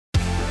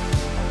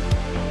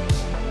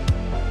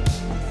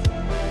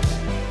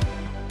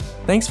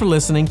Thanks for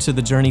listening to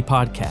the Journey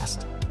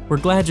podcast. We're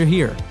glad you're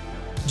here.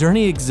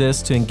 Journey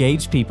exists to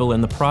engage people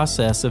in the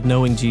process of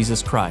knowing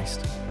Jesus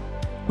Christ.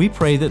 We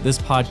pray that this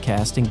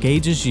podcast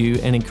engages you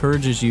and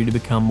encourages you to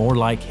become more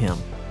like Him.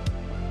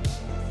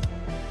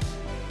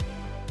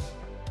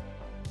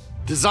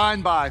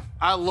 Designed by.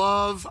 I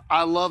love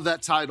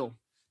that title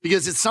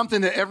because it's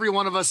something that every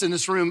one of us in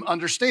this room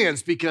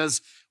understands because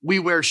we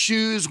wear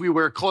shoes, we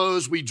wear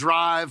clothes, we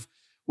drive,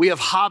 we have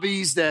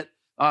hobbies that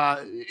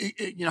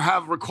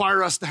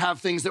require us to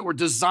have things that were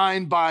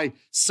designed by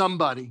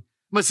somebody.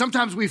 But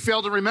sometimes we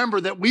fail to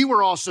remember that we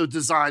were also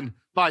designed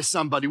by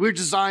somebody. We were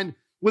designed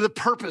with a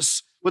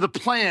purpose, with a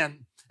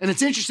plan. And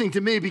it's interesting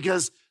to me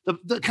because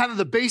the kind of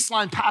the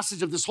baseline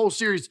passage of this whole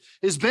series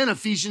has been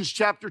Ephesians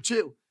chapter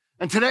 2.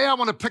 And today I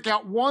want to pick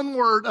out one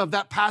word of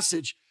that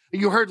passage.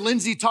 You heard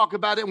Lindsay talk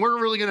about it, and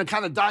we're really going to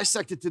kind of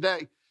dissect it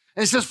today.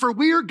 And it says, "For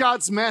we are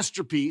God's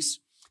masterpiece.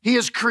 He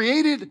has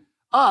created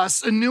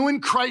us anew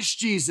in Christ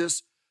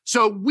Jesus,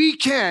 so we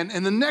can,"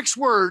 and the next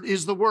word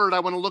is the word I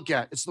want to look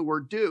at. It's the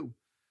word do.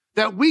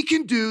 That we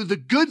can do the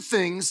good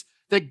things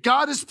that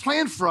God has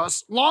planned for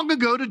us long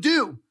ago to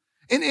do.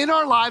 And in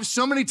our lives,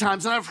 so many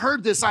times, and I've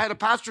heard this, I had a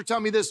pastor tell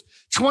me this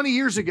 20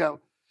 years ago.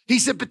 He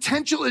said,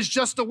 potential is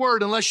just a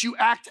word unless you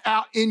act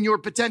out in your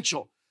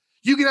potential.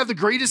 You can have the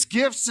greatest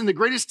gifts and the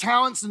greatest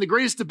talents and the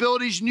greatest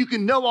abilities, and you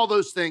can know all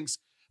those things.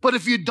 But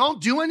if you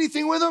don't do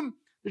anything with them,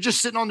 they're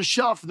just sitting on the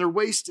shelf and they're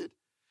wasted.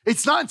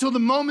 It's not until the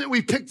moment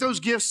we pick those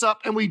gifts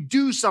up and we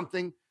do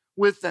something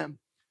with them.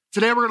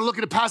 Today, we're going to look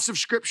at a passage of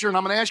scripture, and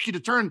I'm going to ask you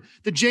to turn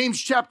to James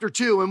chapter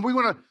 2, and we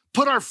want to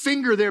put our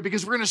finger there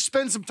because we're going to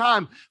spend some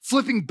time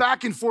flipping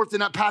back and forth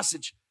in that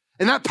passage.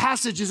 And that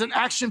passage is an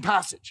action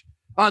passage.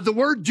 The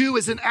word do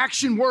is an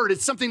action word.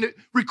 It's something that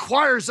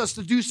requires us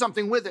to do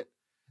something with it.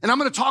 And I'm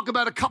going to talk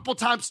about a couple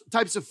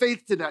types of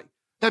faith today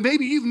that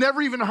maybe you've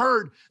never even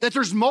heard, that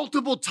there's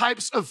multiple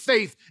types of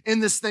faith in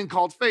this thing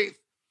called faith.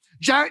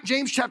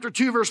 James chapter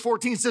 2, verse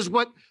 14 says,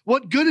 what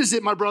good is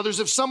it, my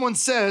brothers, if someone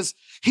says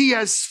he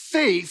has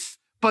faith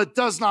but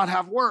does not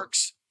have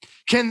works?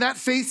 Can that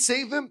faith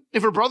save them?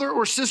 If a brother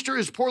or sister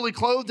is poorly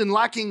clothed and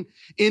lacking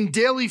in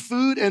daily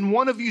food, and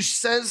one of you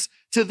says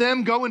to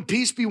them, go in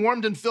peace, be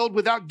warmed and filled,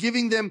 without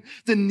giving them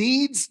the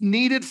needs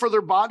needed for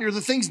their body or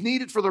the things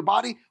needed for their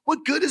body,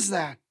 what good is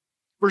that?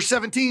 Verse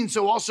 17,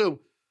 so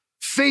also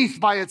faith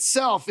by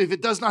itself, if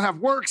it does not have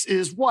works,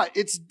 is what?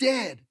 It's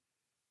dead.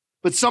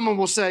 But someone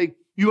will say,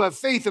 you have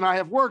faith and I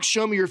have works.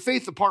 Show me your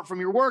faith apart from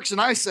your works. And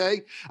I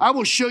say, I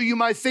will show you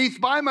my faith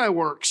by my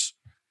works.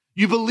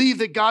 You believe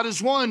that God is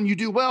one. You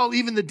do well.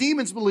 Even the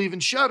demons believe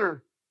and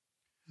shudder.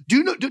 Do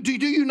you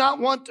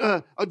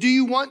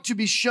want to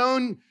be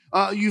shown,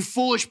 you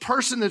foolish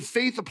person, that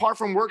faith apart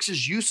from works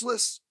is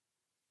useless?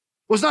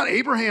 Was not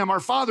Abraham, our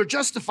father,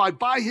 justified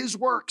by his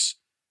works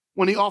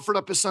when he offered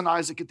up his son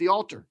Isaac at the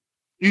altar?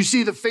 You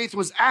see, the faith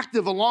was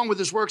active along with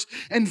his works,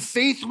 and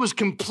faith was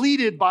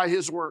completed by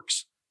his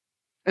works.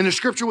 And the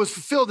scripture was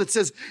fulfilled. It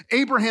says,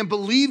 Abraham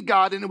believed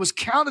God and it was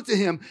counted to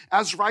him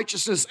as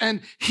righteousness. And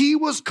he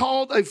was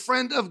called a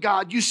friend of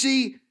God. You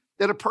see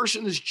that a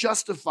person is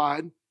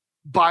justified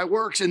by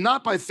works and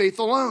not by faith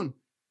alone.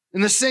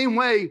 In the same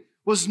way,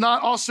 was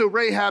not also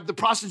Rahab, the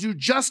prostitute,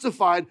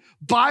 justified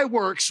by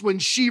works when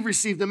she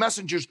received the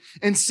messengers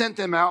and sent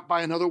them out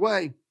by another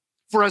way?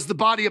 For as the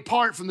body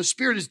apart from the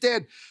spirit is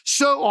dead,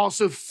 so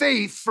also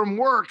faith from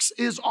works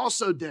is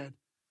also dead.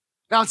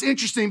 Now, it's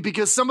interesting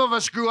because some of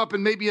us grew up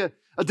in maybe a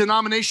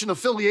denomination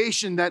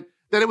affiliation that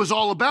it was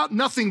all about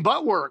nothing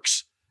but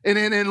works.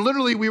 And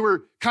literally we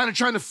were kind of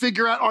trying to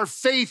figure out our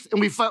faith, and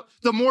we felt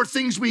the more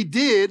things we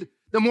did,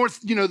 the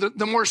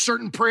more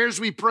certain prayers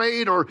we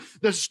prayed or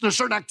the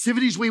certain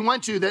activities we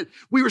went to, that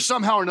we were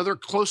somehow or another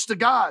close to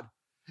God.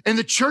 And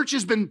the church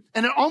has been,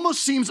 and it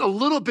almost seems a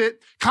little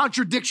bit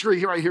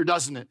contradictory right here,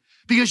 doesn't it?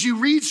 Because you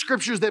read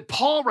scriptures that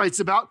Paul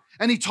writes about,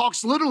 and he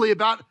talks literally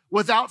about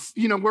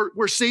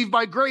we're saved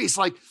by grace.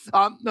 Like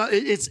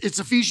it's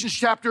Ephesians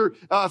chapter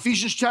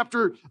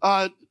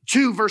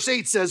 2, verse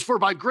 8 says, for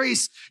by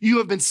grace you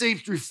have been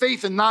saved through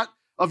faith, and not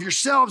of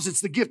yourselves. It's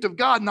the gift of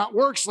God, not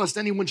works, lest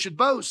anyone should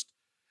boast.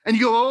 And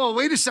you go, oh,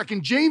 wait a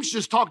second. James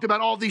just talked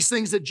about all these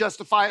things that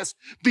justify us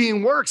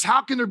being works.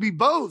 How can there be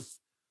both?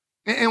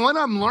 And what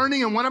I'm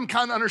learning and what I'm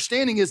kind of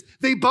understanding is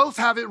they both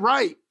have it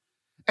right.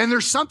 And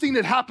there's something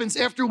that happens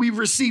after we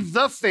receive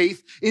the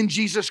faith in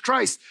Jesus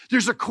Christ.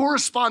 There's a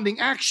corresponding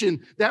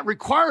action that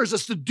requires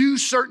us to do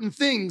certain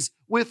things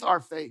with our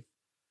faith.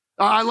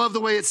 I love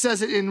the way it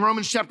says it in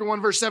Romans chapter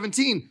 1, verse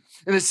 17.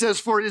 And it says,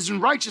 for it is in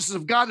righteousness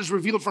of God is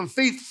revealed from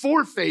faith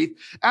for faith,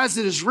 as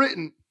it is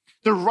written,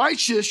 the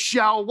righteous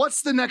shall,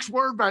 what's the next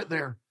word right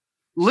there?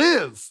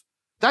 Live.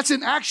 That's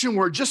an action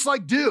word, just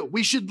like do.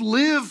 We should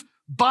live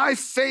by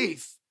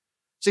faith.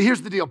 So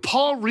here's the deal.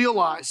 Paul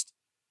realized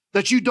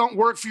that you don't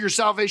work for your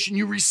salvation,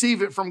 you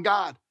receive it from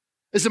God.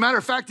 As a matter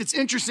of fact, it's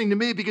interesting to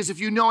me because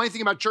if you know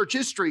anything about church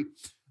history,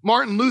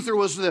 Martin Luther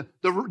was the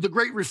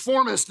great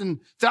reformist, and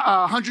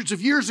hundreds of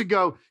years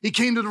ago, he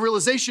came to the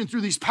realization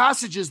through these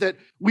passages that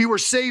we were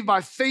saved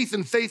by faith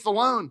and faith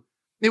alone.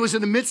 It was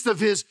in the midst of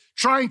his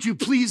trying to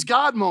please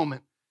God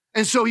moment.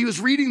 And so he was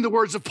reading the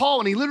words of Paul,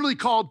 and he literally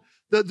called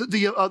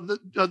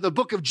the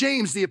book of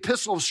James the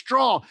epistle of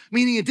straw,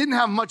 meaning it didn't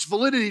have much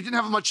validity, it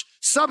didn't have much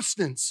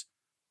substance.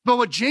 But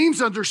what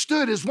James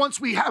understood is once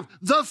we have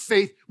the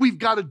faith, we've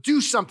got to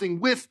do something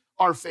with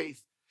our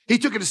faith. He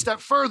took it a step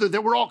further,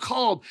 that we're all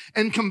called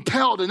and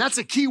compelled, and that's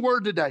a key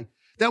word today,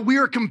 that we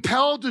are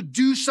compelled to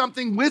do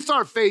something with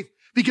our faith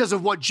because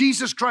of what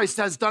Jesus Christ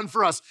has done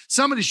for us.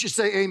 Somebody should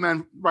say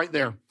amen right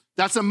there.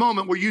 That's a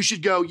moment where you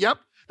should go, yep,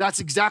 that's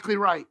exactly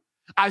right.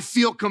 I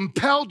feel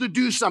compelled to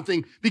do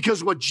something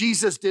because of what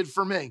Jesus did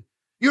for me.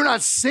 You're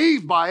not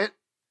saved by it,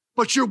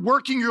 but you're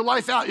working your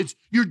life out.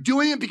 You're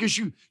doing it because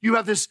you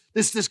have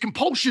this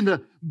compulsion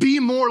to be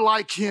more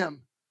like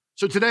him.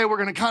 So today we're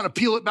going to kind of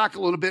peel it back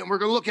a little bit, and we're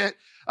going to look at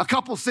a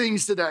couple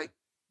things today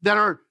that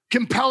are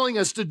compelling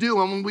us to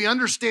do. And when we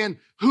understand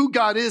who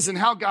God is and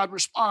how God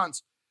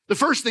responds, the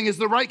first thing is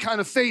the right kind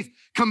of faith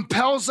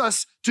compels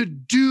us to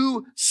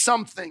do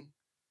something.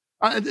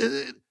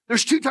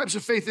 There's two types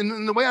of faith.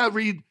 And the way I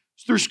read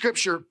through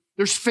scripture,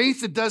 there's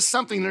faith that does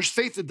something. There's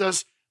faith that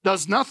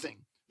does nothing.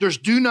 There's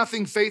do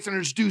nothing faith and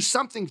there's do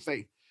something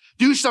faith.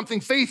 Do something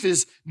faith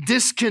is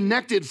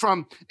disconnected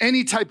from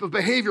any type of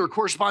behavior or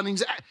corresponding.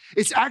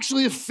 It's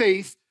actually a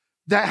faith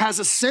that has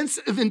a sense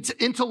of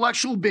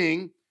intellectual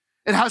being.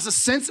 It has a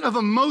sense of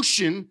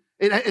emotion.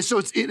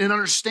 It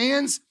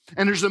understands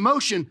and there's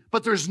emotion,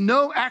 but there's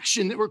no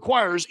action that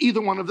requires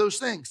either one of those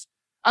things.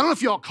 I don't know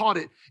if y'all caught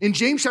it. In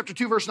James chapter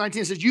 2, verse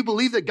 19, it says, you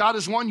believe that God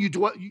is one, you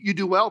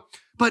do well,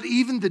 but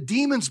even the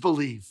demons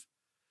believe.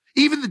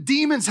 Even the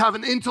demons have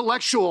an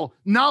intellectual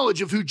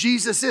knowledge of who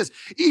Jesus is.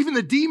 Even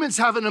the demons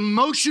have an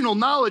emotional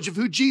knowledge of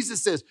who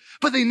Jesus is,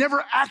 but they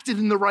never acted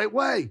in the right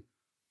way.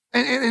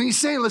 And he's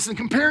saying, listen,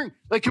 comparing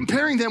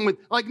them with,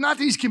 not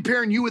that he's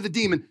comparing you with a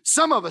demon.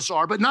 Some of us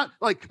are, but not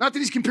that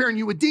he's comparing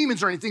you with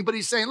demons or anything, but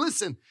he's saying,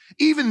 listen,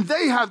 even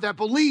they have that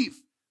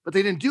belief, but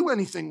they didn't do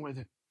anything with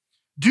it.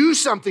 Do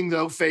something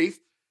though, faith.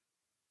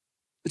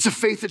 It's a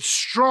faith that's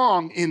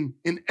strong and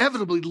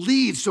inevitably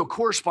leads to a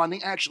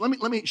corresponding action.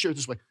 Let me share it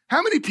this way.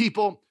 How many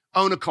people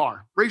own a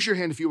car? Raise your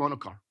hand if you own a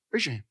car.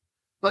 Raise your hand.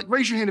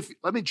 Raise your hand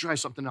let me try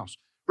something else.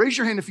 Raise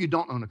your hand if you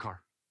don't own a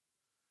car.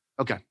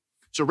 Okay.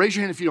 So raise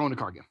your hand if you don't own a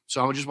car again.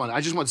 So I just want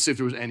to see if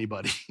there was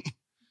anybody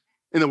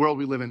in the world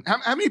we live in.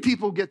 How many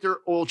people get their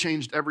oil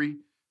changed every,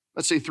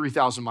 let's say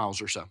 3,000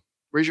 miles or so?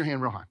 Raise your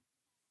hand real high.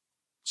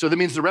 So that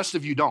means the rest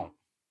of you don't.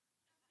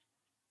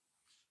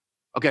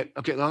 Okay,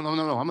 no. I'm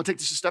gonna take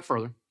this a step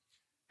further.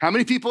 How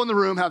many people in the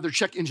room have their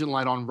check engine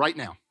light on right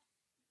now?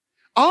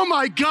 Oh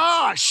my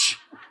gosh!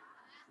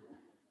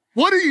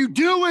 What are you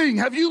doing?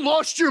 Have you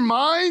lost your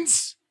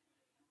minds?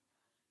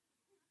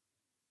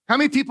 How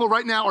many people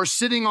right now are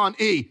sitting on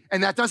E?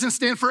 And that doesn't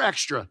stand for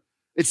extra.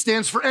 It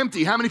stands for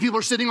empty. How many people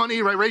are sitting on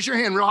E, right? Raise your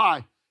hand real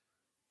high.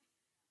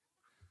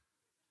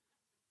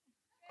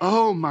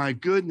 Oh my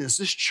goodness,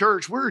 this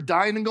church, we're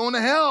dying and going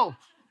to hell.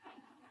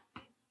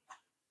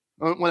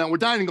 Well, we're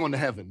dying and going to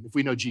heaven if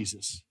we know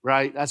Jesus,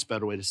 right? That's a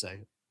better way to say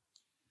it.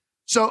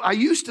 So I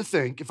used to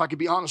think, if I could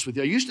be honest with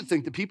you, I used to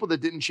think the people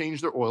that didn't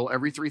change their oil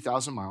every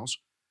 3,000 miles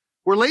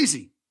were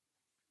lazy.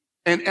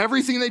 And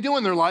everything they do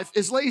in their life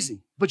is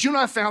lazy. But you know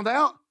what I found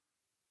out?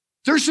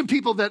 There's some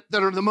people that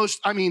are the most,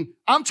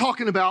 I'm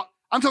talking about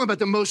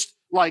the most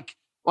like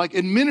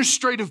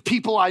administrative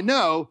people I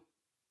know,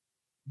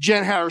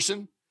 Jen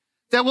Harrison,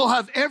 that will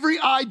have every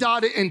I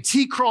dotted and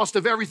T crossed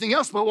of everything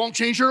else, but won't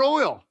change their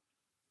oil.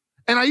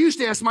 And I used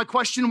to ask my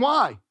question,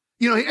 why?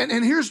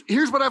 And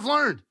here's what I've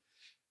learned.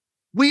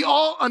 We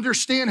all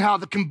understand how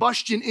the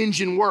combustion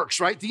engine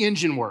works, right? The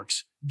engine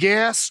works,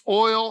 gas,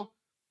 oil,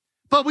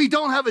 but we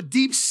don't have a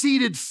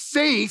deep-seated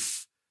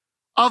faith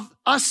of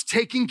us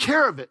taking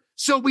care of it.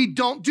 So we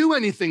don't do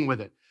anything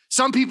with it.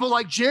 Some people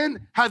like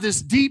Jen have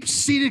this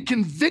deep-seated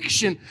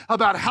conviction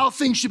about how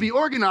things should be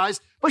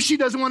organized, but she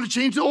doesn't want to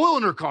change the oil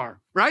in her car,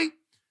 right?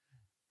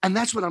 And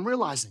that's what I'm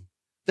realizing,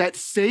 that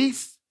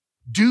faith,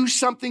 do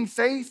something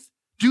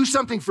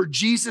for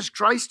Jesus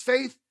Christ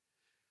faith.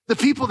 The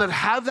people that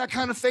have that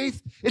kind of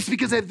faith, it's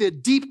because they have the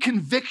deep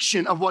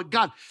conviction of what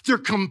God, they're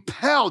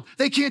compelled.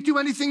 They can't do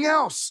anything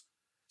else.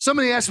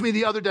 Somebody asked me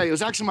the other day, it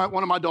was actually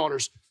one of my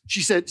daughters.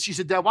 She said,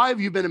 Dad, why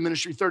have you been in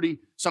ministry 30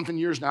 something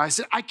years now? I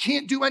said, I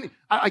can't do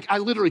I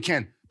literally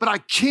can, but I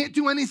can't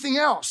do anything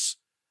else.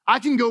 I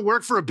can go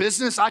work for a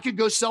business. I could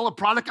go sell a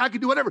product. I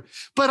could do whatever,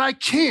 but I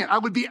can't. I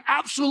would be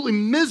absolutely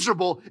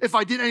miserable if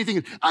I did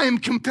anything. I am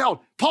compelled.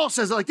 Paul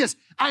says it like this,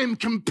 I am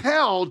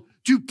compelled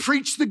to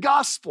preach the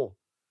gospel.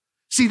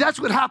 See, that's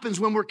what happens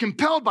when we're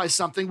compelled by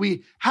something.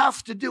 We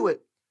have to do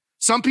it.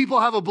 Some people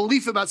have a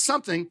belief about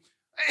something.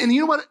 And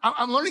you know what?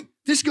 I'm learning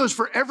this goes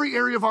for every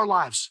area of our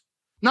lives,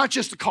 not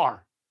just a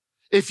car.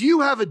 If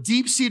you have a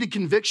deep-seated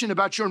conviction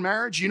about your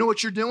marriage, you know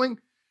what you're doing?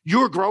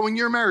 You're growing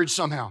your marriage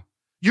somehow.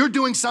 You're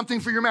doing something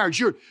for your marriage.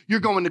 You're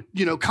going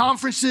to,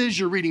 conferences,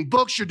 you're reading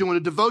books, you're doing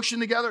a devotion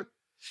together.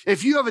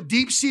 If you have a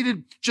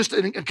deep-seated, just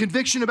a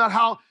conviction about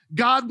how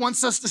God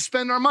wants us to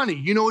spend our money,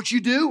 you know what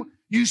you do?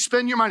 You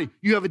spend your money.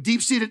 You have a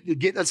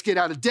deep-seated, let's get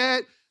out of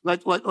debt.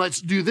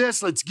 let's do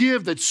this, let's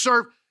give, let's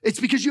serve. It's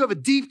because you have a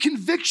deep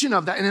conviction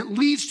of that, and it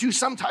leads to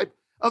some type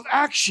of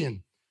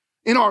action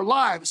in our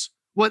lives.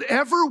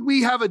 Whatever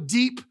we have a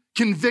deep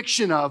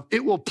conviction of,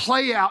 it will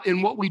play out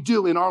in what we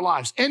do in our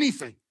lives.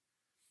 Anything.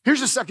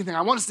 Here's the second thing.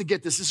 I want us to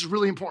get this. This is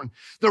really important.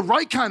 The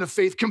right kind of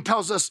faith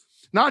compels us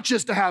not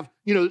just to have,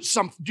 do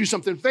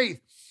something in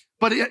faith,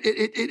 but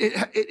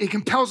it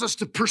compels us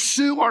to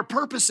pursue our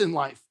purpose in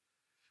life.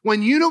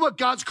 When you know what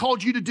God's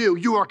called you to do,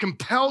 you are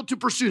compelled to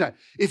pursue that.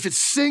 If it's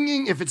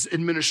singing, if it's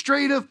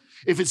administrative,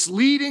 if it's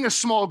leading a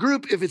small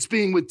group, if it's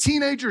being with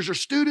teenagers or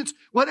students,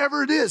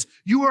 whatever it is,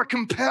 you are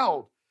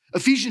compelled.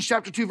 Ephesians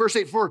chapter 2, verse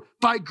 8, for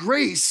by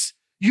grace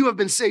you have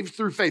been saved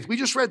through faith. We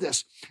just read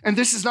this. And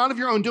this is not of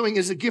your own doing,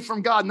 is a gift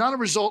from God, not a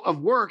result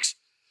of works,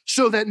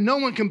 so that no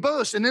one can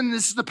boast. And then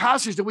this is the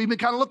passage that we've been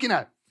kind of looking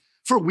at.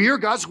 For we are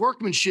God's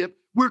workmanship.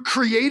 We're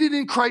created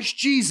in Christ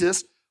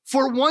Jesus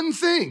for one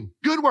thing,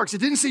 good works. It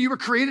didn't say you were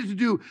created to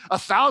do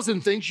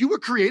 1,000 things. You were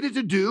created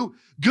to do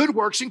good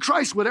works in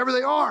Christ, whatever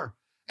they are.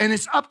 And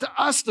it's up to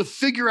us to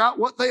figure out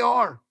what they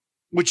are,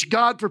 which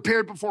God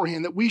prepared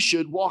beforehand that we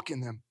should walk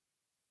in them.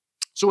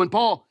 So when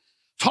Paul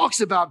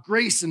talks about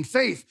grace and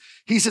faith,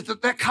 he said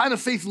that kind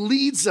of faith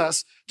leads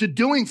us to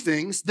doing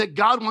things that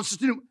God wants us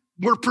to do.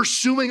 We're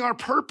pursuing our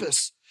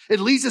purpose. It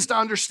leads us to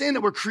understand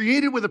that we're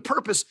created with a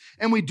purpose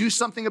and we do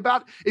something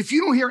about it. If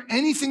you don't hear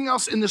anything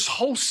else in this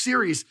whole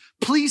series,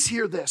 please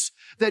hear this,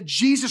 that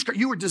Jesus Christ,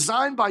 you were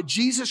designed by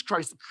Jesus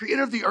Christ, the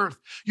creator of the earth.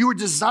 You were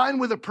designed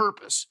with a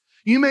purpose.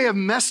 You may have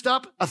messed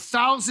up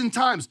 1,000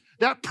 times.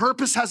 That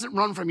purpose hasn't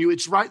run from you.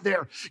 It's right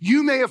there.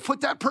 You may have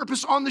put that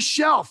purpose on the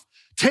shelf.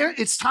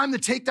 It's time to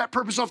take that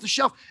purpose off the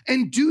shelf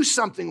and do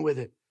something with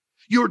it.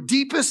 Your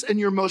deepest and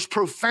your most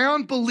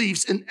profound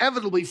beliefs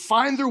inevitably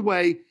find their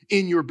way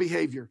in your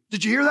behavior.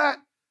 Did you hear that?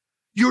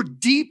 Your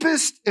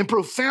deepest and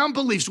profound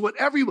beliefs,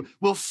 whatever you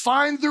will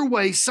find their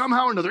way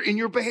somehow or another in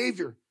your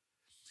behavior.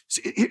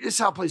 See, here's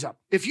how it plays out.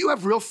 If you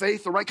have real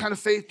faith, the right kind of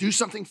faith, do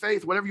something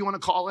faith, whatever you want to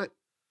call it,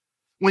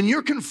 when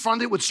you're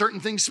confronted with certain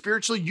things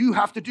spiritually, you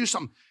have to do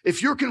something.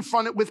 If you're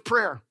confronted with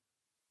prayer,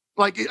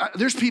 like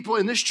there's people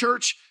in this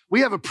church, we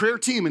have a prayer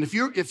team. And if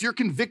you're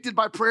convicted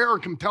by prayer or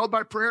compelled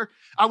by prayer,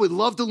 I would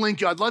love to link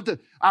you. I'd love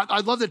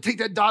to take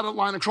that dotted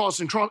line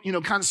across and kind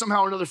of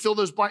somehow or another fill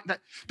those blanks.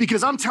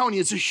 Because I'm telling you,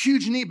 it's a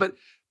huge need, but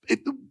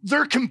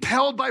they're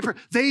compelled by prayer.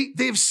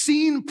 They've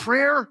seen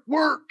prayer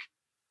work.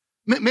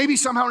 Maybe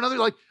somehow or another,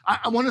 like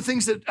one of the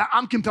things that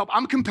I'm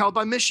compelled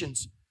by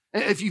missions.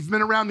 If you've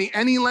been around me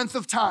any length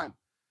of time,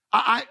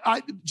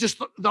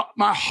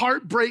 my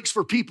heart breaks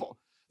for people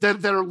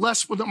that are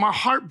less, my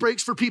heart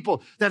breaks for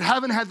people that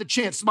haven't had the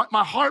chance.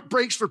 My heart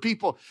breaks for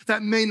people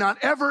that may not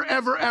ever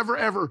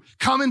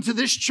come into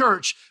this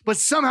church, but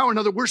somehow or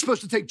another, we're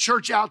supposed to take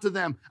church out to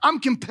them. I'm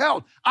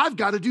compelled. I've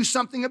got to do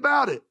something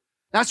about it.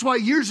 That's why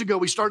years ago,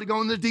 we started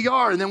going to the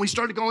DR, and then we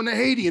started going to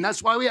Haiti, and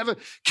that's why we have a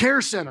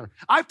care center.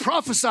 I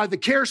prophesied the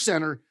care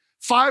center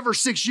 5 or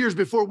 6 years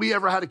before we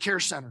ever had a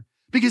care center,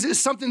 because it's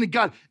something that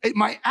God,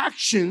 my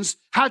actions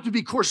had to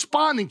be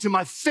corresponding to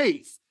my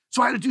faith.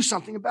 So I had to do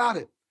something about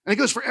it. And it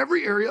goes for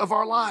every area of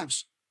our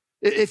lives.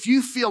 If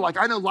you feel like,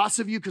 I know lots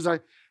of you, because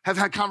I have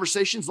had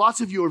conversations, lots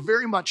of you are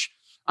very much,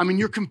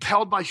 you're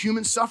compelled by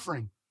human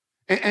suffering.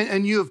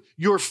 And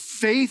your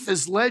faith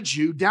has led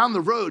you down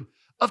the road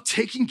of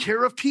taking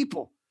care of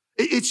people.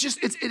 It's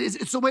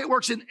the way it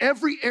works in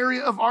every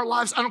area of our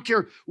lives. I don't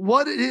care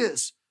what it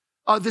is.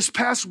 This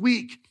past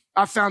week,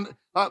 I found,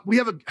 I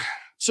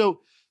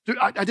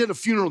did a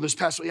funeral this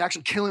past week,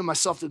 actually killing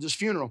myself at this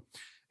funeral.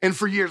 And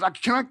for years,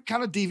 can I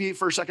kind of deviate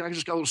for a second? I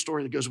just got a little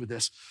story that goes with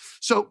this.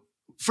 So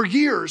for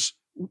years,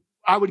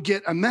 I would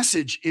get a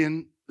message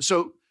in.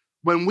 So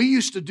when we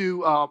used to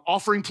do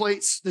offering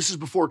plates, this is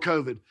before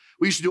COVID,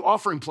 we used to do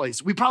offering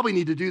plates. We probably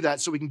need to do that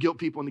so we can guilt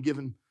people into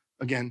giving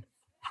again.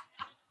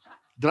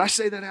 Did I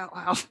say that out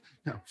loud?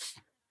 No.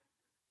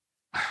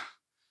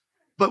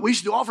 But we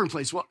used to do offering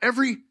plates. Well,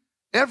 every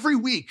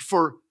week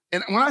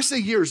and when I say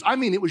years, I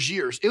mean it was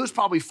years. It was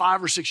probably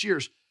 5 or 6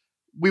 years.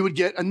 We would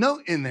get a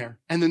note in there,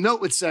 and the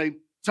note would say,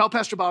 tell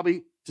Pastor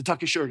Bobby to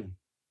tuck his shirt in,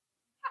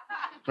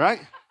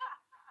 right?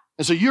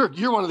 And so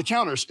you're one of the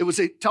counters. It would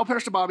say, tell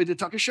Pastor Bobby to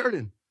tuck his shirt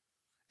in.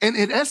 And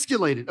it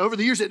escalated. Over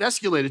the years, it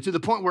escalated to the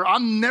point where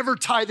I'm never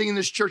tithing in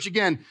this church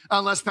again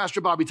unless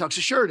Pastor Bobby tucks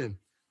his shirt in.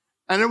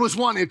 And there was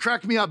one, it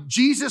cracked me up.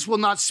 Jesus will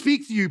not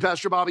speak to you,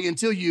 Pastor Bobby,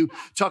 until you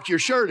tuck your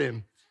shirt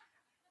in.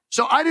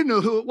 So I didn't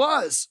know who it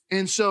was.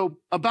 And so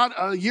about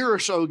a year or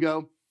so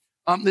ago,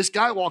 this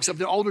guy walks up,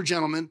 the older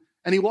gentleman,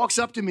 and he walks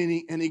up to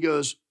me and he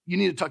goes, you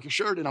need to tuck your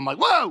shirt in. I'm like,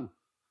 whoa,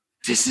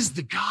 this is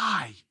the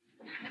guy.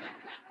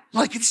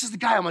 This is the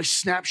guy. I'm like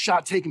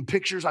snapshot taking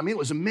pictures. It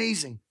was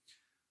amazing.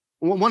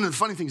 Well, one of the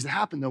funny things that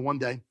happened though, one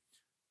day,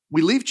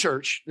 we leave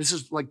church. This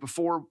is like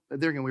before,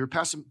 there again, we were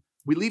passing,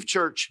 we leave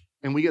church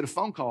and we get a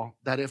phone call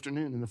that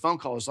afternoon. And the phone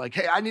call is like,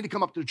 hey, I need to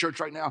come up to the church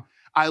right now.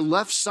 I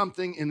left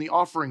something in the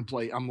offering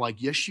plate. I'm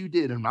like, yes, you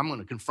did. And I'm going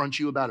to confront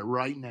you about it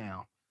right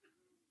now.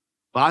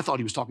 But I thought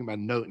he was talking about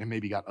a note and it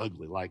maybe got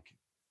ugly.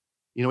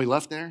 He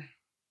left there?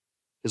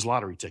 His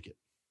lottery ticket.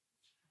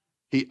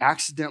 he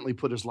accidentally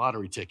put his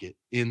lottery ticket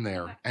in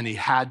there and he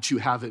had to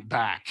have it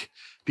back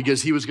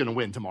because he was going to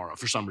win tomorrow.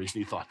 For some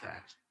reason, he thought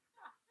that.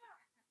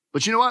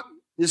 But you know what?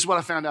 This is what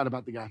I found out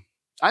about the guy.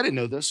 I didn't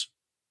know this.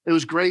 It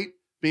was great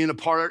being a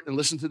part and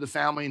listening to the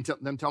family and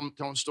them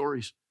telling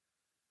stories.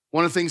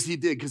 One of the things he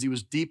did, because he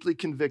was deeply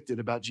convicted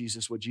about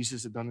Jesus, what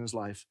Jesus had done in his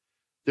life,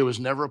 there was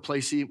never a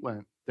place he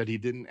went that he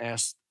didn't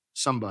ask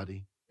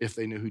somebody if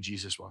they knew who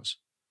Jesus was.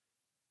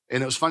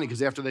 And it was funny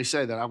because after they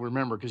said that, I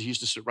remember because he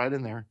used to sit right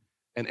in there,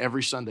 and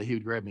every Sunday he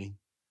would grab me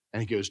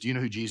and he goes, "Do you know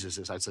who Jesus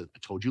is?" I said, "I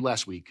told you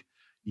last week."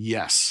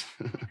 Yes.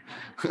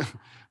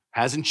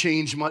 Hasn't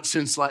changed much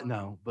since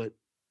no, but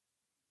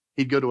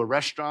he'd go to a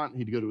restaurant,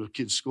 he'd go to a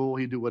kid's school,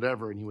 he'd do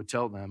whatever, and he would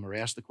tell them or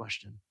ask the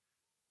question,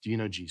 "Do you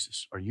know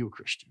Jesus? Are you a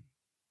Christian?"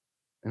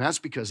 And that's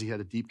because he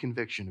had a deep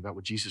conviction about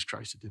what Jesus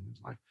Christ had done in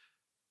his life.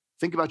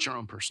 Think about your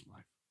own personal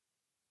life.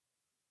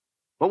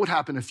 What would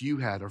happen if you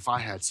had, or if I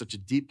had, such a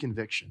deep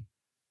conviction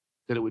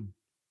that it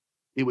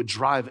would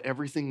drive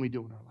everything we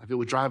do in our life? It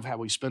would drive how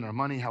we spend our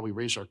money, how we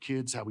raise our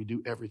kids, how we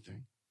do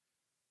everything.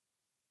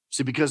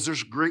 See, because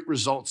there's great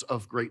results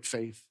of great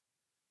faith.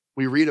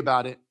 We read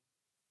about it,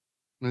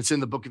 and it's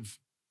in the book of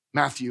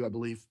Matthew, I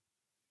believe,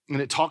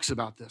 and it talks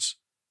about this.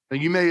 Now,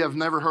 you may have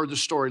never heard the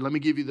story. Let me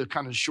give you the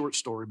kind of short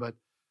story, but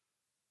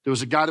there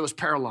was a guy that was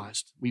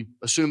paralyzed. We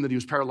assume that he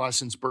was paralyzed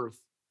since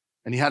birth,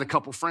 and he had a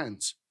couple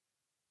friends,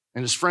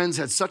 and his friends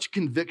had such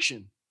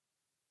conviction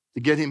to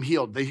get him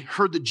healed. They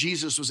heard that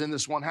Jesus was in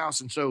this one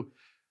house, and so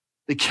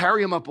they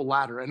carry him up a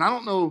ladder. And I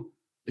don't know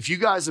if you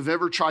guys have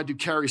ever tried to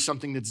carry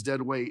something that's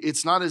dead weight.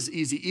 It's not as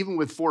easy, even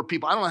with 4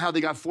 people. I don't know how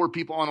they got 4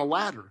 people on a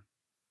ladder.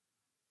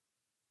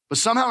 But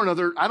somehow or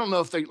another, I don't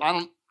know if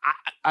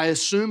I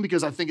assume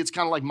because I think it's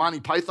kind of like Monty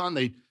Python,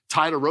 they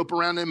tied a rope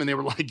around him and they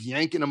were like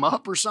yanking him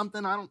up or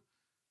something.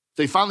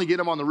 They finally get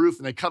him on the roof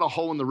and they cut a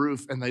hole in the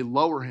roof and they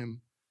lower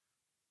him.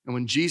 And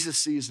when Jesus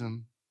sees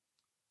him,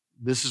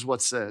 this is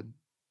what's said.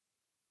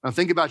 Now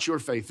think about your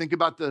faith. Think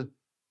about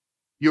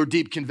your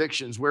deep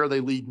convictions. Where are they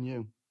leading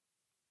you?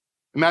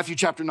 In Matthew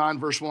chapter 9,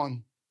 verse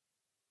 1,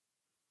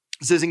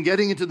 it says, "In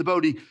getting into the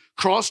boat, he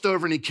crossed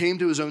over and he came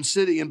to his own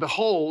city. And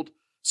behold,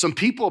 some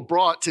people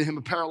brought to him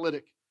a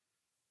paralytic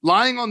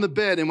lying on the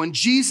bed. And when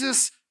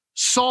Jesus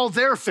saw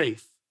their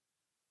faith,"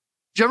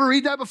 did you ever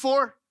read that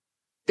before?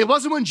 It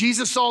wasn't when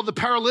Jesus saw the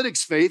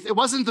paralytic's faith. It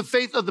wasn't the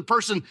faith of the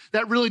person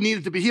that really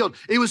needed to be healed.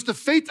 It was the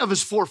faith of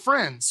his 4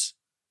 friends.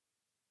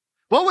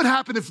 What would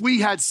happen if we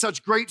had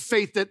such great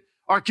faith that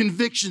our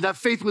conviction, that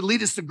faith would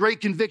lead us to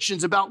great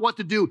convictions about what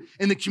to do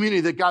in the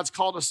community that God's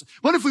called us?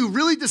 What if we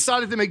really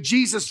decided to make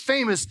Jesus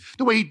famous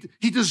the way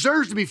he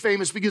deserves to be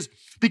famous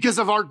because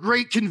of our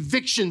great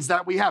convictions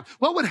that we have?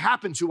 What would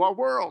happen to our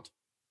world?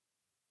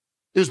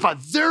 It was by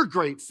their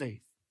great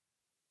faith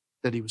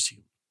that he was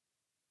healed.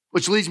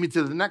 Which leads me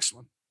to the next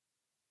one.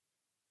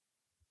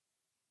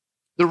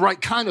 The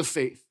right kind of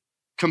faith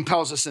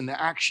compels us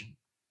into action.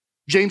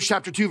 James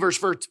chapter 2, verse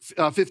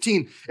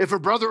 15, "If a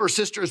brother or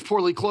sister is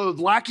poorly clothed,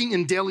 lacking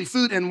in daily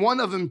food, and one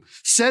of them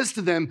says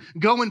to them,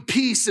 'Go in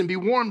peace and be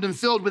warmed and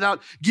filled,'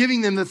 without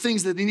giving them the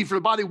things that they need for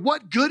the body,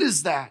 what good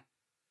is that?"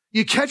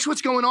 You catch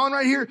what's going on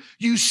right here?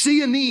 You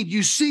see a need.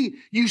 You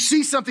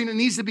see something that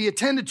needs to be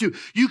attended to.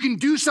 You can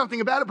do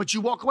something about it, but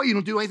you walk away. You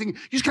don't do anything.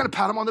 You just kind of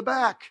pat them on the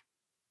back.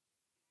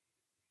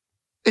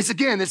 It's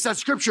that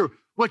scripture.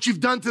 "What you've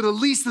done to the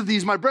least of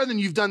these, my brethren,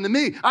 you've done to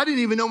me." I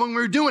didn't even know when we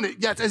were doing it.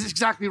 Yeah, that's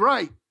exactly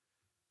right.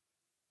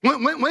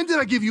 When did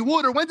I give you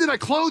water? When did I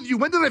clothe you?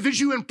 When did I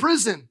visit you in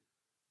prison?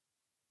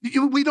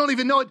 We don't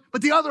even know it.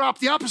 But the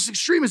opposite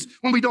extreme is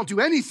when we don't do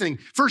anything.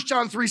 1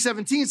 John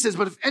 3:17 says,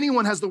 "But if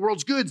anyone has the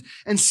world's goods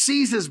and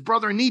sees his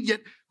brother in need,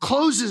 yet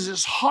closes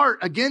his heart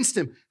against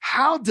him,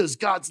 how does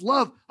God's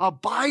love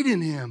abide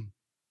in him?"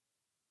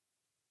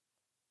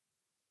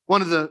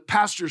 One of the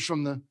pastors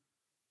from the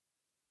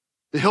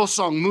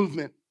Hillsong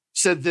movement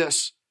said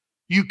this: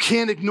 "You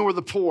can't ignore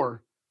the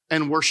poor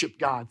and worship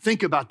God."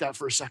 Think about that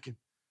for a second.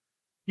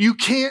 You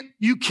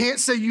can't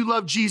say you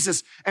love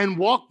Jesus and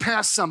walk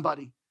past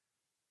somebody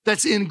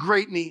that's in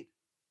great need.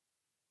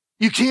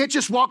 You can't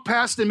just walk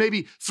past and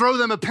maybe throw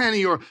them a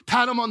penny or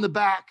pat them on the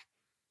back.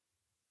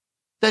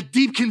 That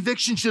deep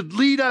conviction should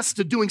lead us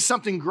to doing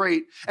something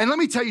great. And let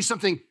me tell you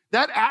something,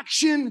 that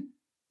action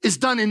is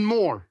done in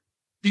more.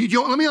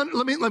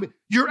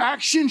 Your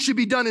action should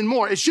be done in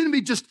more. It shouldn't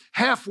be just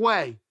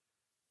halfway.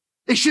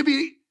 It should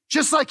be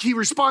just like he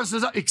responds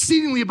to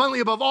exceedingly abundantly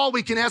above all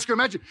we can ask or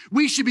imagine.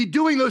 We should be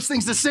doing those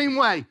things the same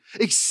way,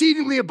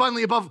 exceedingly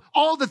abundantly above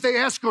all that they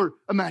ask or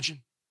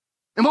imagine.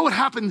 And what would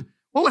happen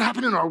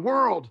in our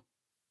world?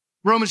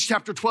 Romans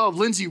chapter 12,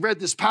 Lindsay read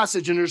this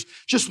passage, and there's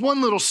just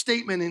one little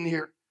statement in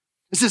here.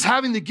 It says,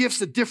 "Having the gifts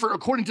that differ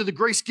according to the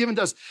grace given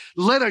to us,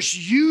 let us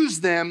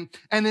use them."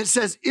 And it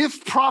says,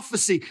 "If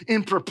prophecy,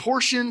 in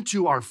proportion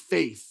to our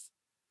faith."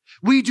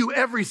 We do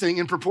everything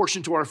in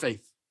proportion to our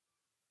faith.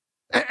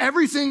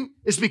 Everything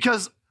is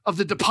because of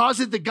the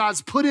deposit that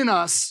God's put in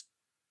us.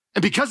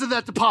 And because of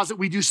that deposit,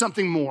 we do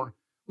something more.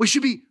 We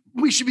should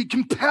be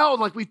compelled,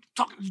 like we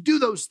talk, to do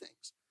those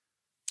things.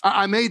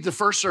 I made the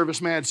first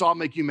service mad, so I'll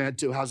make you mad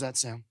too. How's that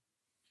sound?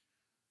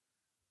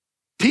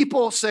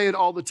 People say it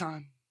all the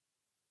time.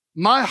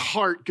 My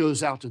heart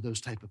goes out to those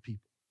type of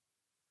people.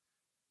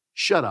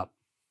 Shut up.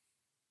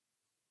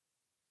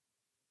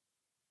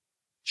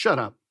 Shut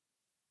up.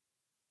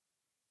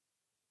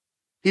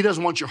 He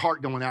doesn't want your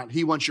heart going out.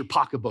 He wants your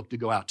pocketbook to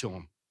go out to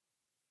him.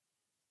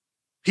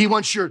 He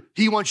wants your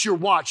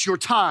watch, your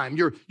time,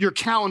 your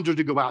calendar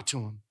to go out to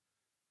him.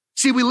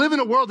 See, we live in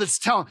a world that's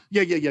telling,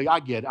 yeah, I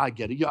get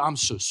it. Yeah, I'm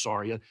so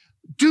sorry.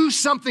 Do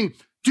something.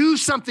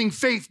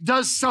 Faith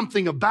does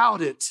something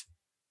about it.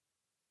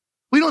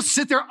 We don't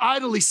sit there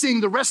idly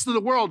seeing the rest of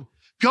the world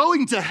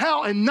going to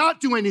hell and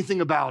not do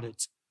anything about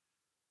it.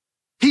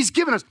 He's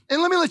given us,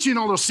 and let me let you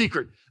know a little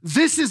secret.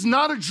 This is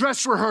not a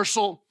dress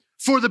rehearsal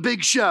for the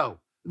big show.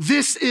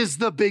 This is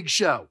the big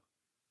show.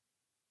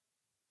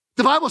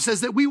 The Bible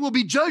says that we will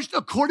be judged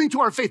according to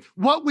our faith,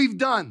 what we've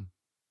done.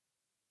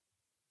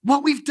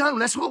 What we've done,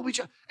 that's what we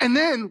judge. And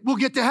then we'll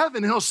get to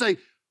heaven and he'll say,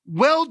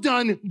 well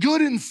done,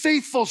 good and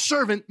faithful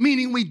servant,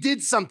 meaning we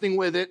did something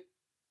with it.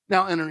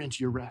 Now enter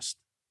into your rest.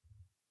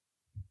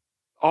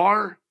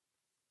 Our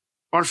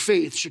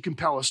faith should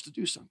compel us to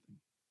do something.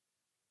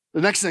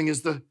 The next thing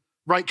is the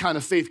right kind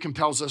of faith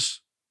compels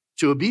us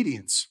to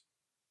obedience.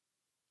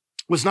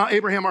 Was not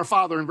Abraham our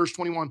father, in verse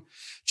 21,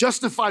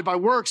 justified by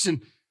works?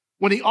 And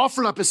when he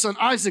offered up his son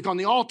Isaac on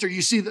the altar,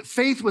 you see that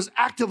faith was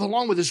active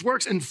along with his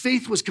works, and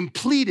faith was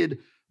completed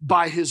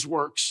by his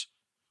works.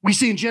 We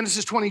see in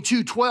Genesis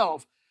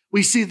 22:12,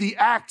 we see the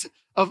act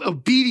of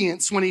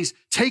obedience when he's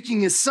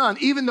taking his son,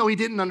 even though he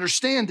didn't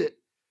understand it.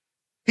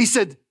 He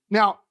said,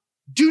 now,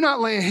 do not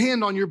lay a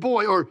hand on your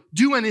boy or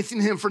do anything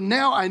to him, for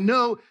now I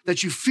know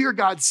that you fear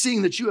God,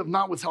 seeing that you have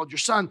not withheld your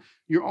son,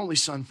 your only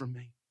son, from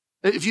me.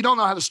 If you don't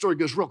know how the story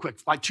goes, real quick,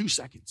 like 2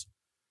 seconds.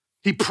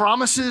 He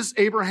promises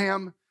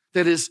Abraham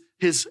that his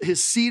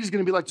seed is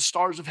going to be like the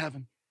stars of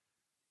heaven.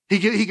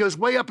 He goes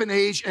way up in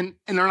age and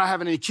they're not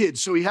having any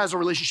kids. So he has a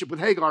relationship with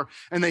Hagar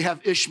and they have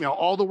Ishmael.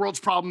 All the world's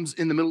problems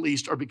in the Middle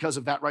East are because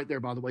of that right there,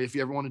 by the way, if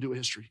you ever want to do a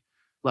history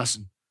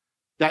lesson.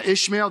 That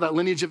Ishmael, that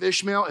lineage of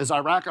Ishmael is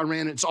Iraq,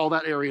 Iran, it's all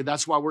that area.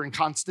 That's why we're in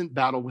constant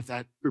battle with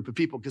that group of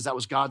people, because that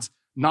was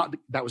not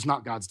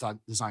God's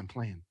design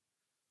plan.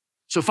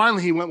 So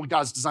finally he went with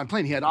God's design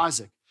plan. He had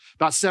Isaac.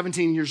 About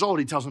 17 years old,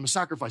 he tells him to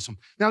sacrifice him.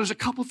 Now there's a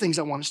couple things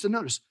I want us to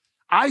notice.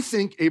 I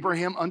think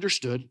Abraham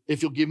understood,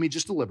 if you'll give me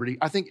just a liberty,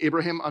 I think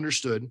Abraham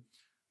understood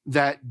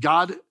that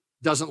God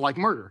doesn't like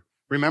murder.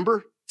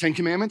 Remember, 10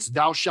 Commandments,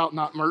 thou shalt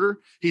not murder.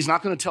 He's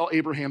not going to tell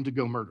Abraham to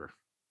go murder.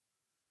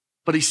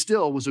 But he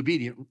still was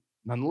obedient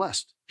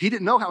nonetheless. He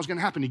didn't know how it was going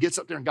to happen. He gets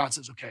up there and God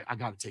says, okay, I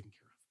got it taken care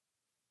of.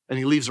 And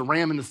he leaves a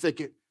ram in the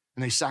thicket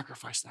and they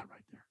sacrifice that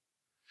right there.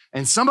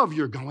 And some of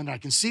you are going, I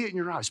can see it in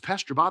your eyes.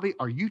 Pastor Bobby,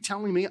 are you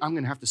telling me I'm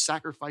going to have to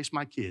sacrifice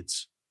my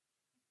kids?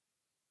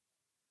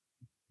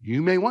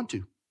 You may want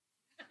to.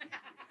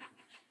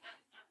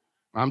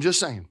 I'm just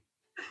saying.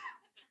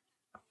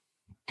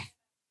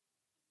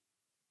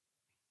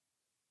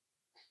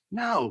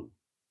 No,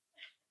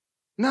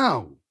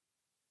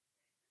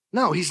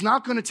 he's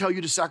not going to tell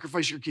you to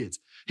sacrifice your kids.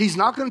 He's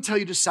not going to tell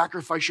you to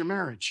sacrifice your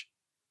marriage.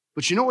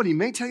 But you know what he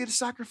may tell you to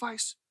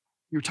sacrifice?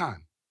 Your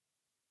time.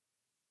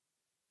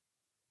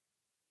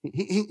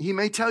 He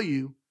may tell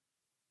you,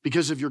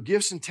 because of your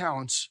gifts and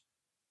talents,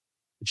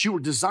 that you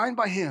were designed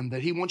by him,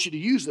 that he wants you to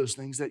use those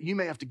things, that you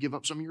may have to give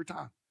up some of your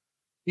time.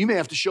 You may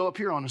have to show up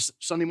here on a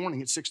Sunday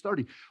morning at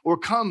 6:30, or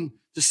come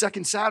to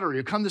second Saturday,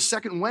 or come to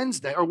second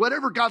Wednesday, or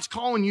whatever God's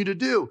calling you to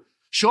do.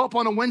 Show up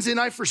on a Wednesday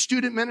night for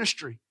student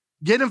ministry.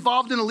 Get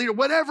involved in a leader,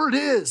 whatever it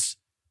is.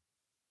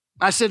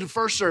 I said in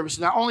first service,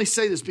 and I only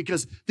say this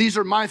because these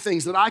are my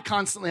things that I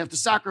constantly have to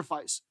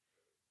sacrifice.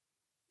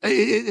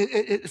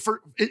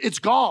 It's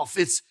golf,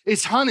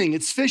 it's hunting,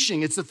 it's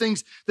fishing, it's the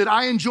things that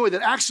I enjoy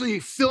that actually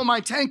fill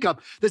my tank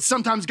up, that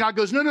sometimes God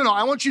goes, no,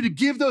 I want you to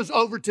give those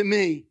over to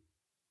me.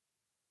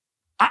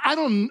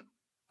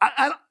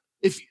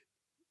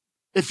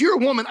 If you're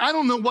a woman, I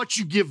don't know what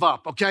you give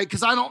up, okay?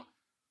 Because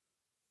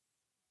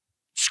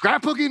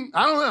scrapbooking,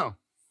 I don't know.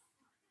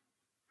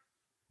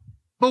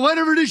 But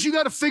whatever it is, you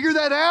got to figure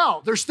that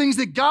out. There's things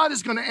that God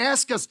is going to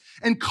ask us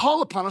and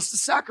call upon us to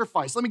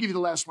sacrifice. Let me give you the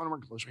last one. We're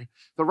going to close right here.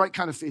 The right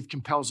kind of faith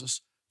compels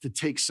us to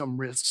take some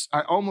risks.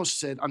 I almost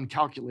said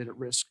uncalculated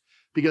risk,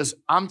 because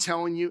I'm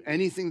telling you,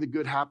 anything that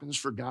good happens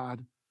for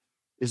God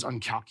is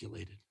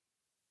uncalculated.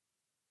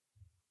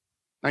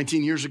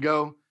 19 years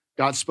ago,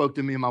 God spoke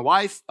to me and my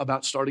wife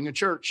about starting a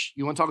church.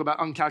 You want to talk about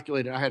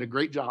uncalculated? I had a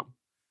great job.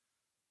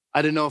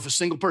 I didn't know if a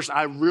single person,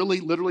 I really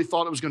literally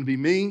thought it was going to be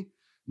me,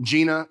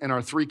 Gina, and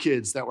our 3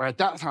 kids that were at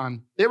that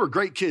time, they were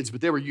great kids, but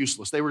they were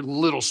useless. They were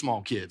little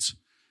small kids.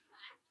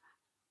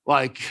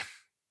 They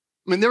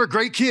were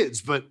great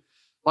kids, but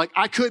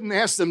I couldn't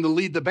ask them to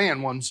lead the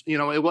band once. You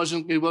know, it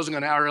wasn't going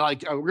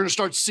to, we're going to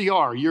start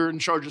CR. You're in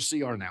charge of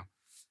CR now.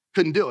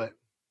 Couldn't do it.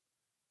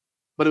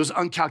 But it was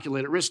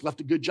uncalculated risk. Left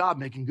a good job,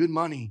 making good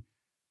money,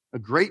 a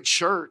great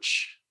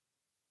church.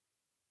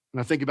 And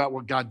I think about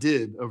what God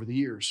did over the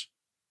years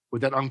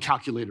with that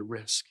uncalculated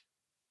risk.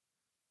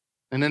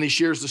 And then he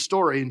shares the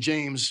story in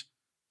James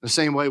The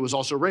same way was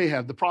also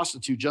Rahab, the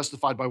prostitute,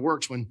 justified by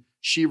works when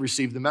she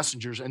received the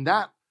messengers. And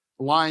that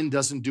line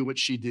doesn't do what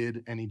she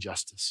did any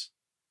justice.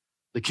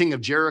 The king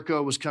of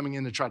Jericho was coming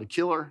in to try to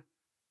kill her.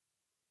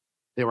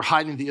 They were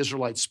hiding the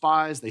Israelite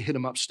spies. They hid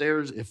them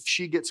upstairs. If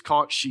she gets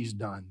caught, she's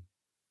done.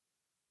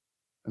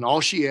 And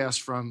all she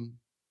asked from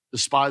the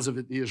spies of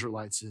the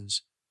Israelites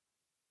is,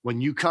 when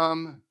you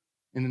come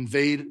and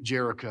invade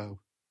Jericho,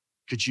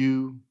 could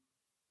you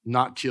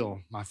not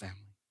kill my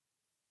family?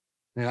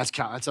 Man,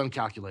 that's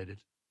uncalculated.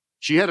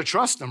 She had to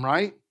trust them,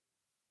 right?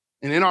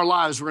 And in our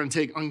lives, we're going to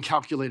take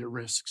uncalculated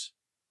risks.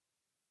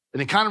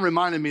 And it kind of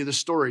reminded me of the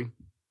story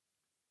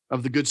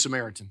of the Good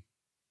Samaritan.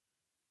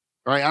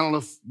 All right, I don't know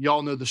if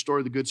y'all know the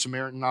story of the Good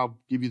Samaritan. I'll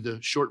give you the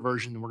short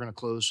version, and we're going to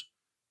close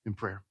in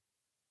prayer.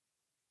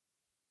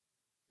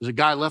 There's a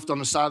guy left on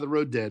the side of the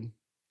road dead.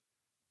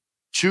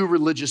 Two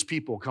religious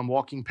people come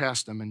walking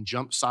past him and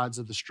jump sides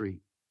of the street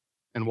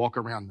and walk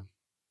around them.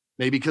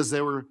 Maybe because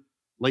they were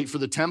late for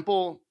the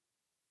temple.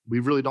 We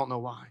really don't know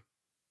why.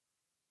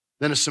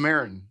 Then a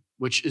Samaritan,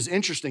 which is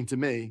interesting to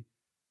me,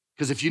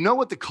 because if you know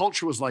what the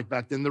culture was like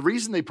back then, the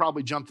reason they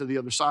probably jumped to the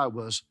other side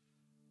was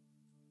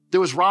there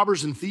was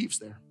robbers and thieves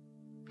there.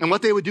 And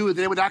what they would do is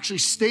they would actually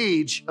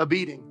stage a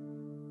beating.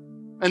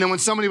 And then when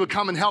somebody would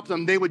come and help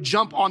them, they would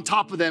jump on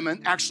top of them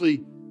and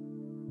actually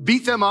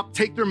beat them up,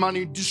 take their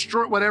money,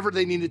 destroy whatever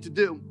they needed to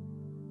do.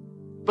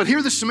 But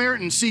here the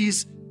Samaritan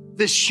sees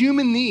this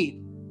human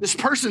need, this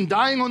person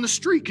dying on the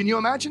street. Can you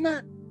imagine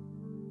that?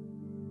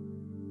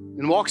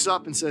 And walks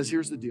up and says,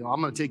 here's the deal.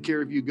 I'm going to take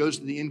care of you. Goes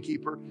to the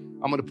innkeeper.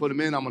 I'm going to put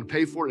him in. I'm going to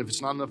pay for it. If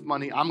it's not enough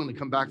money, I'm going to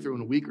come back through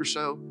in a week or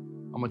so.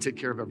 I'm going to take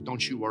care of everything.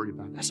 Don't you worry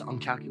about it. That's an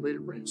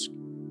uncalculated risk.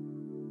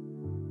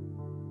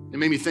 It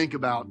made me think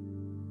about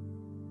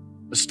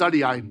a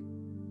study I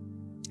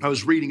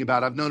was reading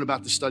about. I've known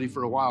about the study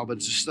for a while, but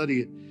it's a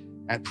study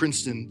at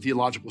Princeton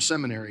Theological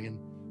Seminary. And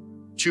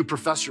two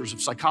professors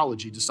of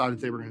psychology decided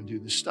they were going to do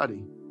this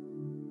study.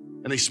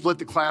 And they split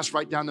the class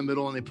right down the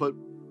middle, and they put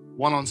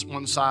one on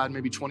one side,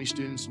 maybe 20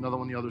 students, another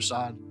one on the other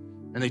side.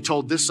 And they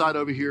told this side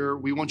over here,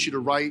 we want you to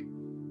write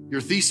your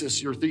thesis.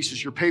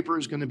 Your paper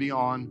is going to be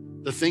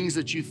on the things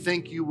that you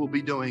think you will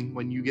be doing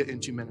when you get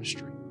into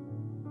ministry.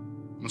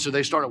 And so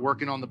they started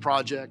working on the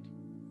project.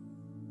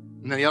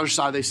 And then the other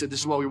side, they said,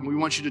 this is what we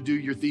want you to do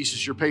your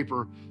thesis, your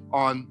paper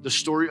on the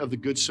story of the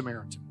Good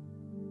Samaritan.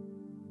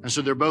 And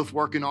so they're both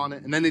working on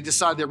it. And then they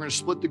decided they were going to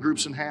split the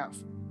groups in half.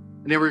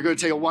 And they were going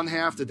to take one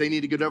half that they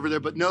need to get over there,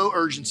 but no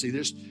urgency.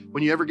 There's,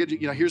 when you ever get to,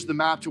 here's the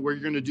map to where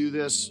you're going to do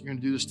this. You're going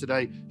to do this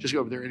today. Just go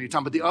over there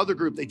anytime. But the other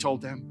group, they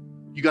told them,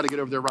 you got to get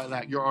over there right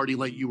now. You're already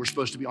late. You were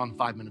supposed to be on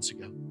 5 minutes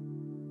ago.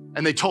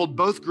 And they told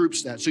both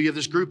groups that. So you have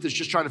this group that's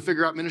just trying to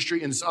figure out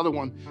ministry and this other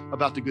one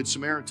about the Good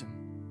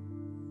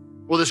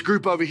Samaritan. Well, this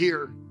group over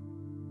here,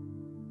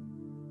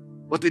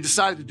 what they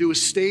decided to do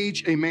is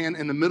stage a man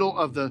in the middle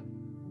of the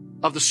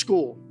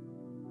school.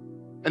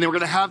 And they were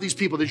going to have these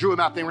people, they drew him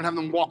out, they were going to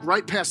have them walk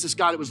right past this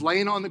guy that was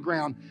laying on the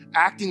ground,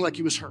 acting like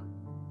he was hurt.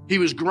 He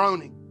was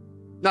groaning.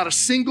 Not a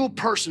single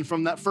person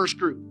from that first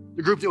group,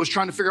 the group that was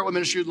trying to figure out what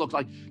ministry would look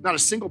like, not a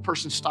single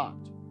person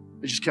stopped.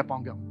 They just kept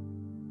on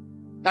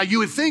going. Now you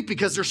would think,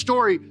 because their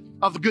story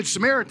of the Good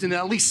Samaritan, that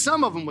at least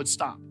some of them would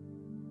stop.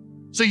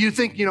 So you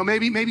think,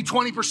 maybe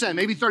 20%,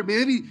 maybe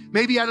 30,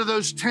 maybe out of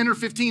those 10 or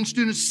 15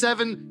 students,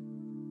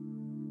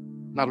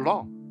 7, not at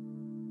all.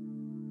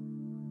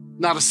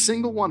 Not a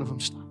single one of them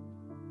stopped.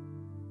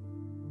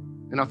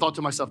 And I thought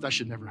to myself, that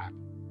should never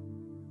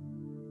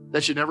happen.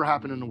 That should never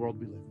happen in the world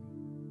we live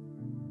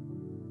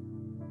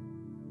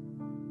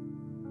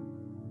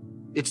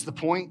in. It's the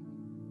point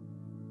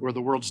where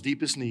the world's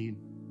deepest need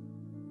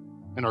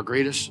and our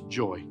greatest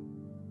joy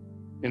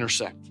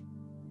intersect.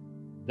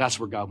 That's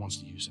where God wants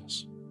to use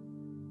us.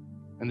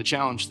 And the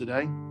challenge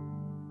today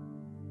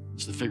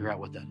is to figure out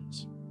what that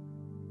is.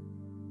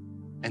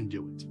 And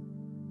do it.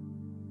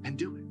 And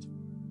do it.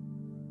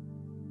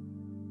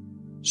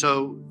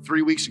 So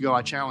 3 weeks ago,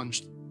 I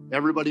challenged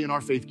everybody in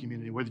our faith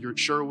community, whether you're at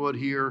Sherwood,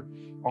 here,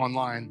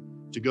 online,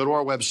 to go to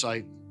our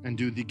website and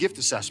do the gift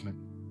assessment.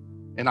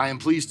 And I am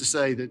pleased to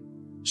say that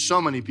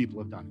so many people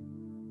have done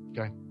it,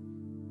 okay?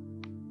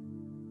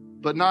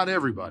 But not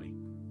everybody.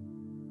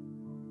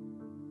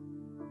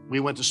 We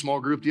went to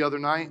small group the other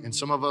night, and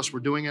some of us were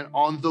doing it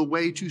on the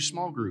way to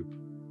small group.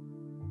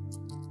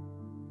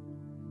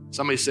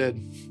 Somebody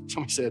said,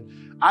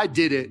 I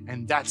did it,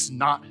 and that's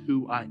not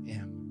who I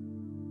am.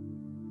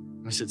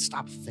 And I said,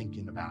 stop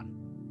thinking about it.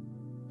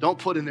 Don't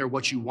put in there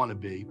what you want to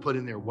be. Put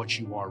in there what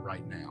you are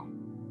right now.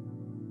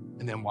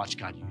 And then watch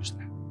God use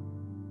that.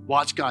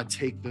 Watch God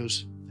take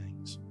those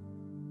things.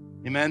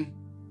 Amen?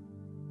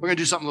 We're going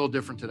to do something a little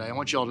different today. I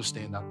want you all to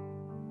stand up.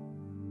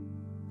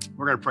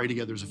 We're going to pray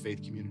together as a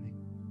faith community.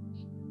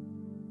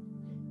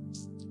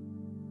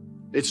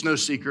 It's no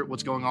secret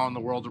what's going on in the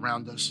world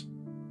around us.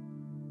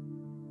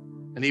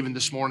 And even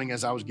this morning,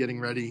 as I was getting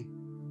ready,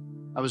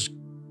 I was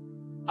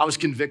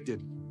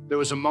convicted. There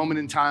was a moment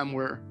in time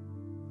where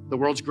the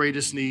world's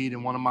greatest need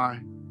and one of my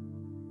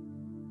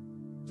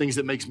things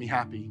that makes me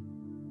happy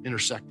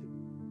intersected.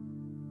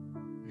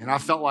 And I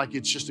felt like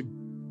it's just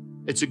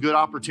it's a good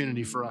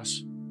opportunity for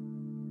us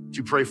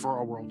to pray for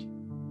our world.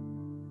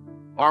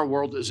 Our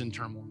world is in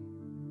turmoil.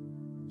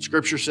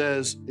 Scripture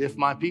says, if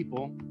my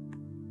people,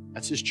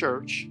 that's his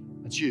church,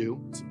 that's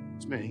you,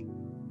 it's me,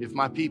 if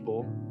my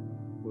people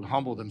would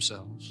humble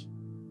themselves,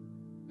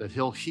 that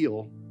he'll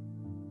heal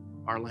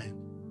our land.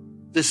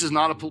 This is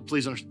not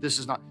please understand, this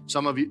is not,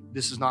 some of you,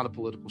 this is not a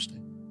political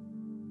statement.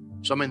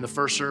 Somebody in the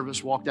first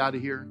service walked out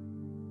of here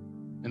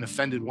and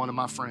offended one of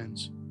my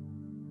friends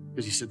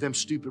because he said, them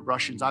stupid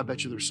Russians, I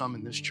bet you there's some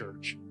in this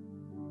church.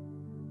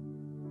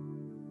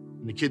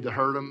 And the kid that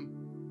heard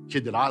him,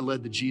 kid that I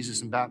led to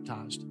Jesus and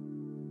baptized,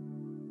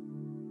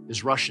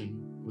 is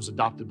Russian, was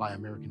adopted by an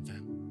American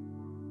family.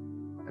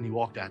 And he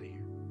walked out of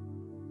here.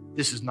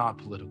 This is not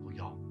political,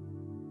 y'all.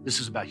 This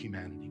is about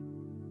humanity.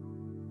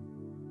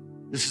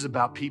 This is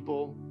about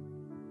people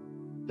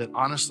that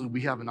honestly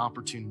we have an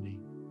opportunity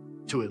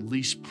to at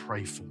least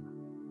pray for.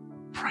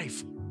 Pray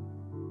for.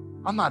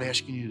 I'm not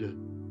asking you to,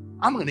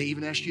 I'm going to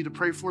even ask you to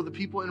pray for the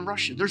people in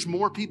Russia. There's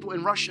more people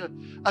in Russia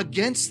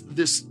against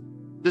this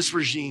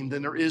regime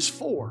than there is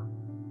for.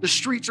 The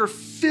streets are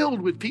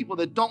filled with people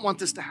that don't want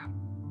this to happen.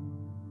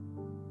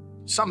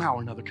 Somehow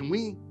or another, can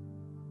we,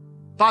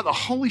 by the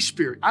Holy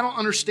Spirit, I don't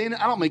understand it.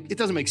 It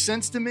doesn't make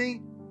sense to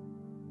me.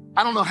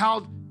 I don't know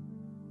how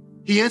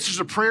he answers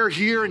a prayer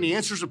here and he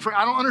answers a prayer.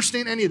 I don't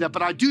understand any of that,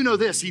 but I do know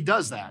this, he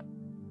does that.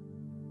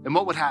 And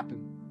what would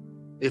happen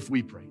if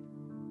we prayed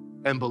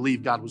and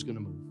believed God was going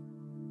to move?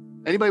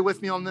 Anybody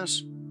with me on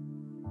this?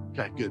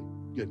 Okay, good.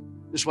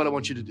 This is what I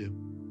want you to do.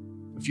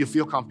 If you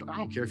feel comfortable, I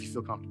don't care if you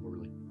feel comfortable,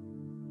 really.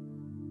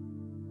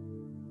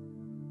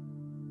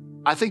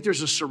 I think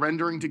there's a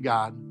surrendering to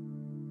God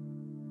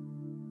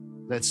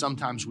that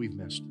sometimes we've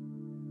missed.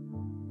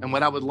 And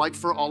what I would like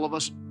for all of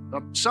us,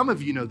 some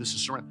of you know this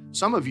is surrender.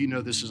 Some of you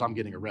know this is I'm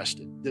getting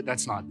arrested.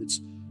 That's not,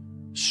 it's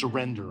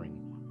surrendering.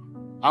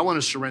 I want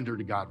to surrender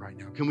to God right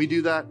now. Can we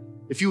do that?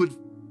 If you would,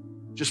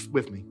 just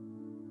with me.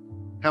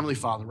 Heavenly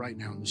Father, right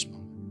now in this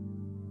moment.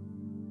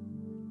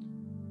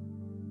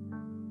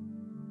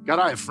 God,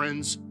 I have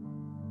friends.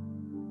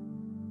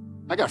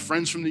 I got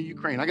friends from the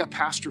Ukraine. I got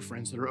pastor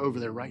friends that are over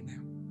there right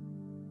now.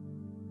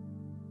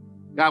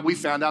 God, we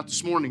found out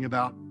this morning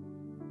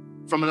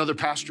from another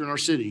pastor in our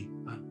city.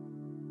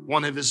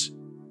 One of his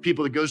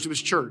people that goes to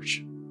his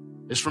church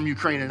is from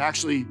Ukraine and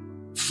actually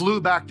flew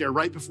back there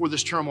right before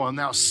this turmoil and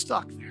now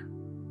stuck there.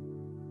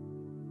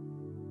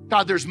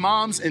 God, there's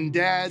moms and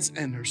dads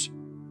and there's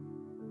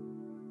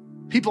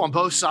people on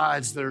both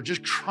sides that are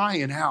just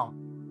crying out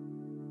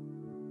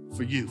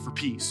for you, for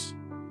peace.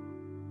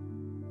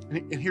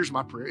 And here's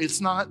my prayer.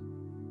 It's not,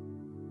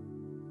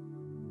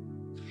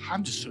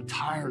 I'm just so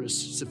tired of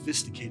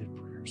sophisticated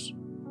prayers.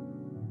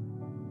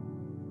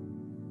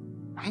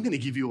 I'm going to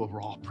give you a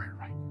raw prayer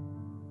right now.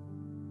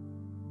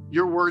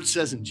 Your word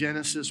says in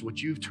Genesis,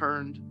 what you've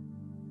turned,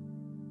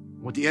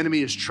 what the enemy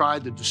has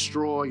tried to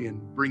destroy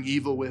and bring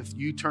evil with,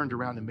 you turned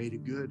around and made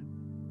it good.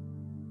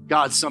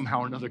 God,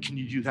 somehow or another, can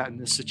you do that in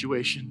this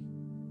situation?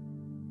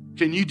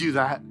 Can you do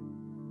that?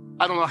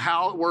 I don't know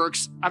how it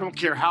works. I don't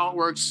care how it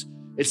works.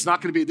 It's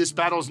not going to be, this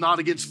battle is not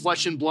against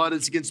flesh and blood.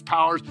 It's against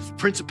powers,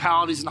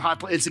 principalities, and high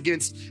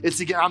places.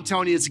 I'm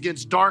telling you, it's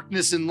against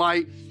darkness and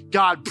light.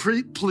 God,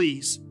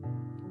 please,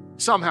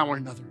 somehow or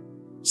another,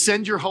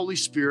 send your Holy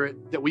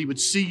Spirit that we would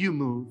see you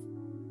move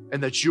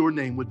and that your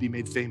name would be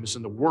made famous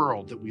in the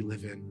world that we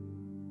live in.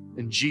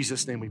 In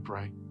Jesus' name we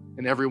pray.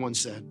 And everyone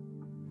said,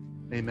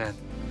 amen.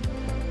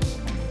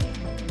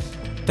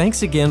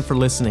 Thanks again for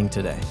listening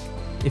today.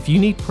 If you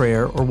need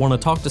prayer or want to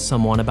talk to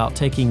someone about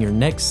taking your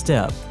next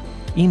step,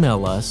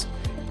 email us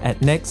at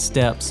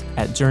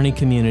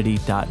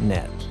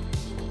nextsteps@journeycommunity.net.